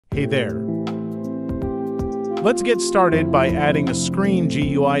Hey there. Let's get started by adding a screen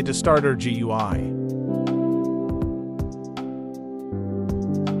GUI to Starter GUI.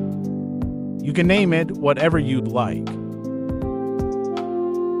 You can name it whatever you'd like.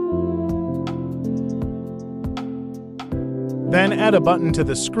 Then add a button to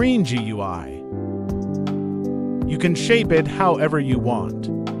the screen GUI. You can shape it however you want.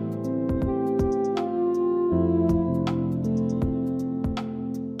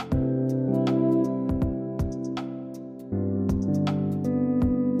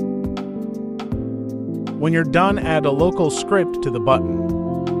 When you're done, add a local script to the button.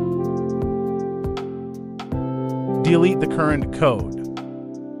 Delete the current code.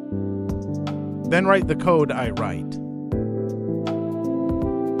 Then write the code I write.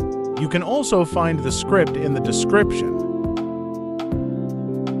 You can also find the script in the description.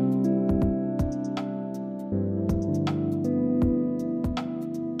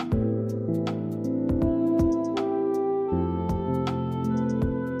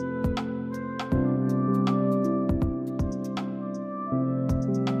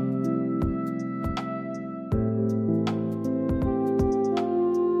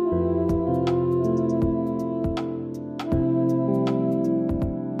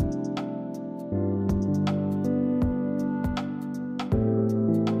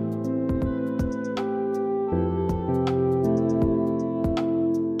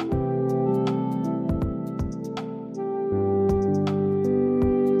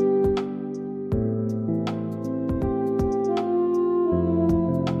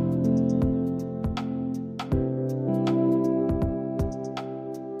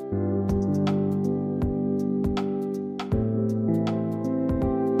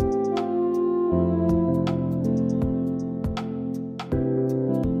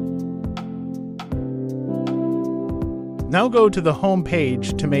 Now go to the home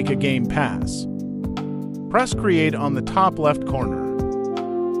page to make a game pass. Press Create on the top left corner.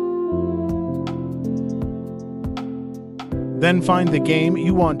 Then find the game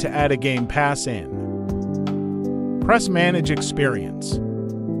you want to add a game pass in. Press Manage Experience.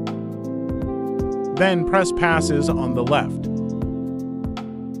 Then press Passes on the left.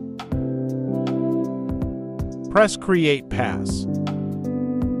 Press Create Pass.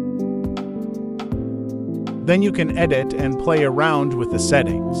 Then you can edit and play around with the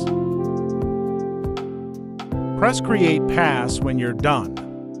settings. Press Create Pass when you're done.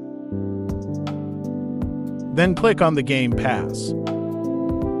 Then click on the Game Pass.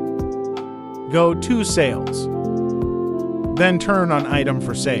 Go to Sales. Then turn on Item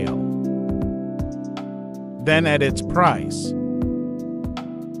for Sale. Then at its price.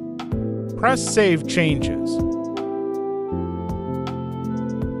 Press Save Changes.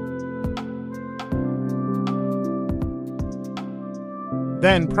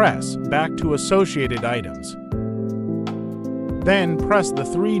 Then press Back to Associated Items. Then press the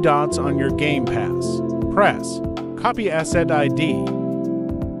 3 dots on your Game Pass. Press Copy Asset ID.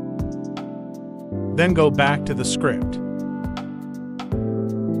 Then go back to the script.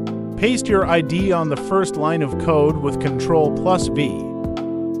 Paste your ID on the first line of code with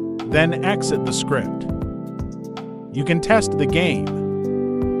Ctrl+V. Then exit the script. You can test the game.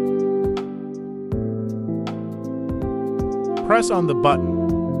 Press on the button.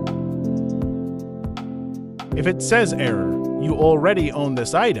 If it says error, you already own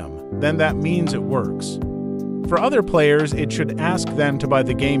this item, then that means it works. For other players, it should ask them to buy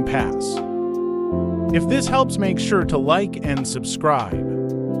the Game Pass. If this helps, make sure to like and subscribe.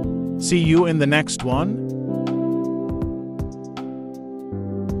 See you in the next one.